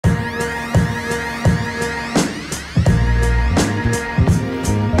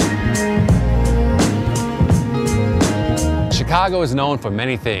Chicago is known for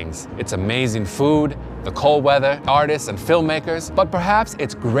many things. Its amazing food, the cold weather, artists and filmmakers, but perhaps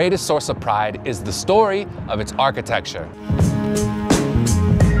its greatest source of pride is the story of its architecture.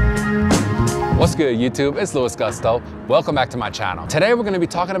 What's good, YouTube? It's LUISGUSTO. Welcome back to my channel. Today we're going to be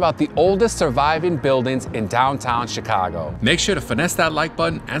talking about the oldest surviving buildings in downtown Chicago. Make sure to finesse that like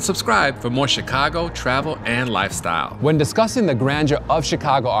button and subscribe for more Chicago travel and lifestyle. When discussing the grandeur of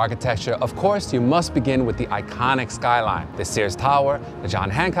Chicago architecture, of course, you must begin with the iconic skyline, the Sears Tower, the John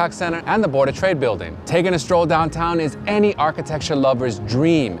Hancock Center, and the Board of Trade building. Taking a stroll downtown is any architecture lover's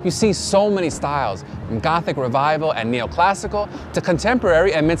dream. You see so many styles, from Gothic Revival and Neoclassical to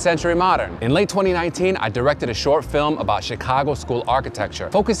contemporary and mid-century modern. In late 2019, I directed a short film about Chicago school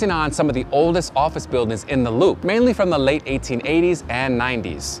architecture, focusing on some of the oldest office buildings in the Loop, mainly from the late 1880s and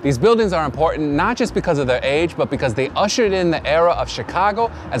 90s. These buildings are important not just because of their age, but because they ushered in the era of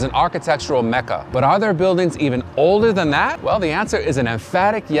Chicago as an architectural mecca. But are there buildings even older than that? Well, the answer is an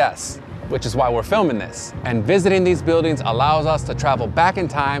emphatic yes, which is why we're filming this. And visiting these buildings allows us to travel back in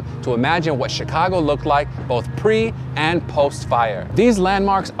time to imagine what Chicago looked like both pre and post-fire. These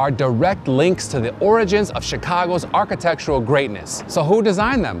landmarks are direct links to the origins of Chicago's architectural greatness. So who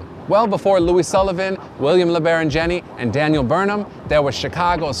designed them? Well, before Louis Sullivan, William LeBaron-Jenney, and Daniel Burnham, there was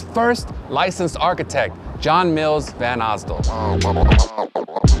Chicago's first licensed architect, John Mills Van Osdel.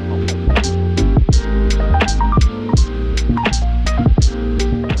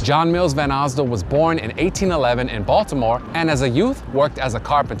 John Mills Van Osdel was born in 1811 in Baltimore and as a youth worked as a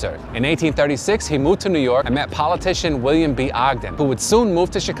carpenter. In 1836, he moved to New York and met politician William B. Ogden, who would soon move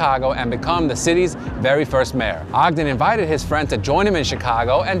to Chicago and become the city's very first mayor. Ogden invited his friend to join him in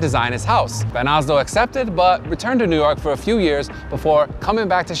Chicago and design his house. Van Osdel accepted, but returned to New York for a few years before coming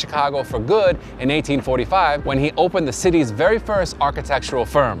back to Chicago for good in 1845 when he opened the city's very first architectural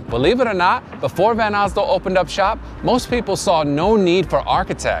firm. Believe it or not, before Van Osdel opened up shop, most people saw no need for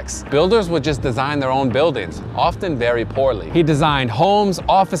architects. Builders would just design their own buildings, often very poorly. He designed homes,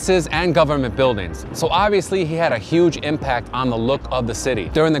 offices, and government buildings. So obviously he had a huge impact on the look of the city.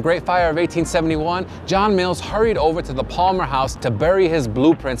 During the Great Fire of 1871, John Mills hurried over to the Palmer House to bury his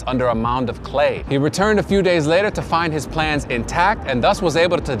blueprints under a mound of clay. He returned a few days later to find his plans intact and thus was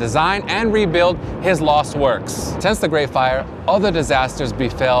able to design and rebuild his lost works. Since the Great Fire, other disasters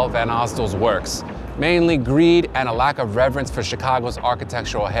befell Van Osdel's works, mainly greed and a lack of reverence for Chicago's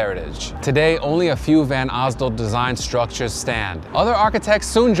architectural heritage. Today, only a few Van Osdel designed structures stand. Other architects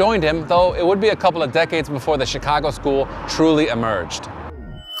soon joined him, though it would be a couple of decades before the Chicago school truly emerged.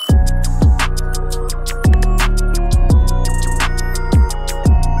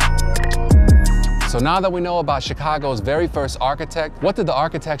 So now that we know about Chicago's very first architect, what did the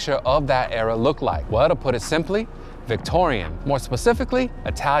architecture of that era look like? Well, to put it simply, Victorian, more specifically,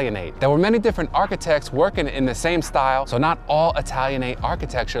 Italianate. There were many different architects working in the same style, so not all Italianate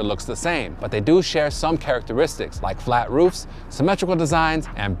architecture looks the same, but they do share some characteristics like flat roofs, symmetrical designs,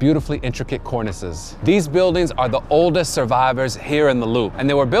 and beautifully intricate cornices. These buildings are the oldest survivors here in the Loop, and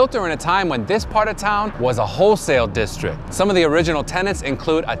they were built during a time when this part of town was a wholesale district. Some of the original tenants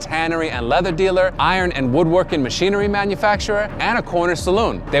include a tannery and leather dealer, iron and woodworking machinery manufacturer, and a corner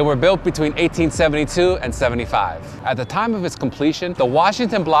saloon. They were built between 1872 and 75. At the time of its completion, the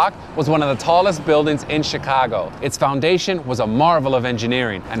Washington Block was one of the tallest buildings in Chicago. Its foundation was a marvel of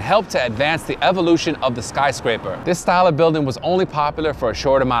engineering and helped to advance the evolution of the skyscraper. This style of building was only popular for a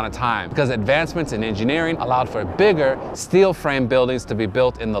short amount of time because advancements in engineering allowed for bigger steel frame buildings to be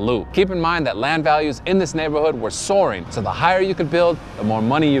built in the Loop. Keep in mind that land values in this neighborhood were soaring, so the higher you could build, the more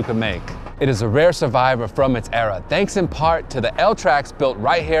money you could make. It is a rare survivor from its era, thanks in part to the L tracks built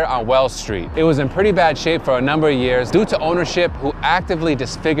right here on Wells Street. It was in pretty bad shape for a number of years due to ownership who actively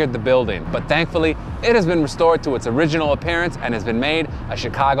disfigured the building, but thankfully, it has been restored to its original appearance and has been made a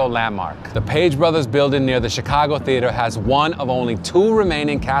Chicago landmark. The Page Brothers building near the Chicago Theater has one of only two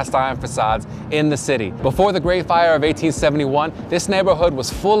remaining cast iron facades in the city. Before the Great Fire of 1871, this neighborhood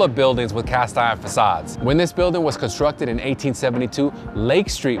was full of buildings with cast iron facades. When this building was constructed in 1872, Lake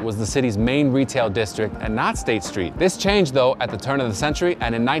Street was the city's main retail district and not State Street. This changed though at the turn of the century,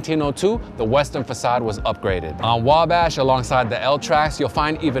 and in 1902, the western facade was upgraded. On Wabash, alongside the L tracks, you'll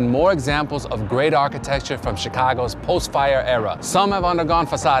find even more examples of great architecture from Chicago's post-fire era. Some have undergone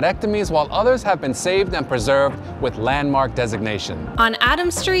facadeectomies, while others have been saved and preserved with landmark designation. On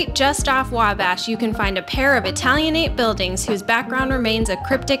Adams Street, just off Wabash, you can find a pair of Italianate buildings whose background remains a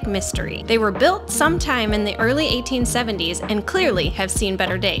cryptic mystery. They were built sometime in the early 1870s and clearly have seen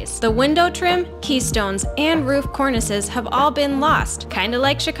better days. The window trim, keystones, and roof cornices have all been lost, kinda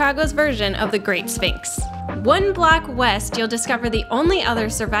like Chicago's version of the Great Sphinx. 1 block west, you'll discover the only other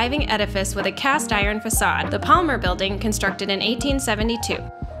surviving edifice with a cast iron facade, the Palmer Building, constructed in 1872.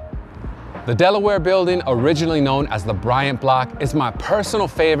 The Delaware Building, originally known as the Bryant Block, is my personal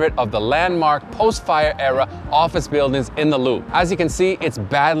favorite of the landmark post-fire era office buildings in the Loop. As you can see, it's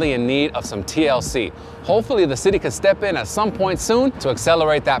badly in need of some TLC. Hopefully the city could step in at some point soon to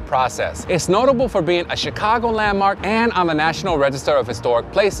accelerate that process. It's notable for being a Chicago landmark and on the National Register of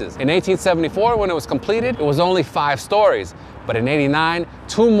Historic Places. In 1874, when it was completed, it was only 5 stories, but in '89,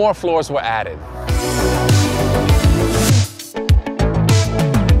 2 more floors were added.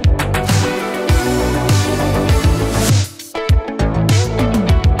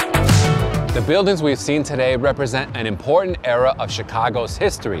 The buildings we've seen today represent an important era of Chicago's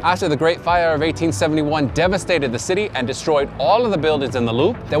history. After the Great Fire of 1871 devastated the city and destroyed all of the buildings in the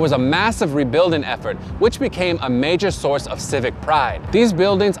Loop, there was a massive rebuilding effort, which became a major source of civic pride. These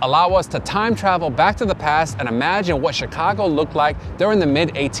buildings allow us to time travel back to the past and imagine what Chicago looked like during the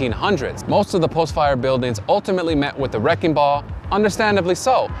mid-1800s. Most of the post-fire buildings ultimately met with the wrecking ball. Understandably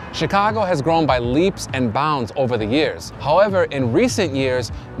so. Chicago has grown by leaps and bounds over the years. However, in recent years,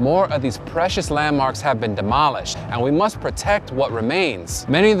 more of these precious landmarks have been demolished, and we must protect what remains.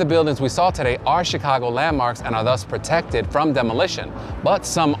 Many of the buildings we saw today are Chicago landmarks and are thus protected from demolition, but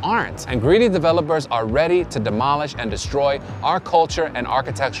some aren't. And greedy developers are ready to demolish and destroy our culture and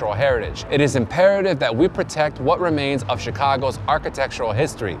architectural heritage. It is imperative that we protect what remains of Chicago's architectural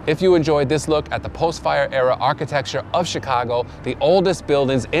history. If you enjoyed this look at the post-fire era architecture of Chicago, the oldest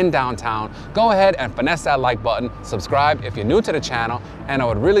buildings in downtown, go ahead and finesse that like button, subscribe if you're new to the channel, and I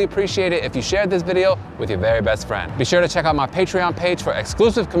would really appreciate it if you shared this video with your very best friend. Be sure to check out my Patreon page for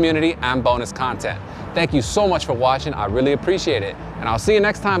exclusive community and bonus content. Thank you so much for watching, I really appreciate it. And I'll see you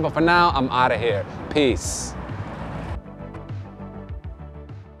next time, but for now, I'm out of here. Peace.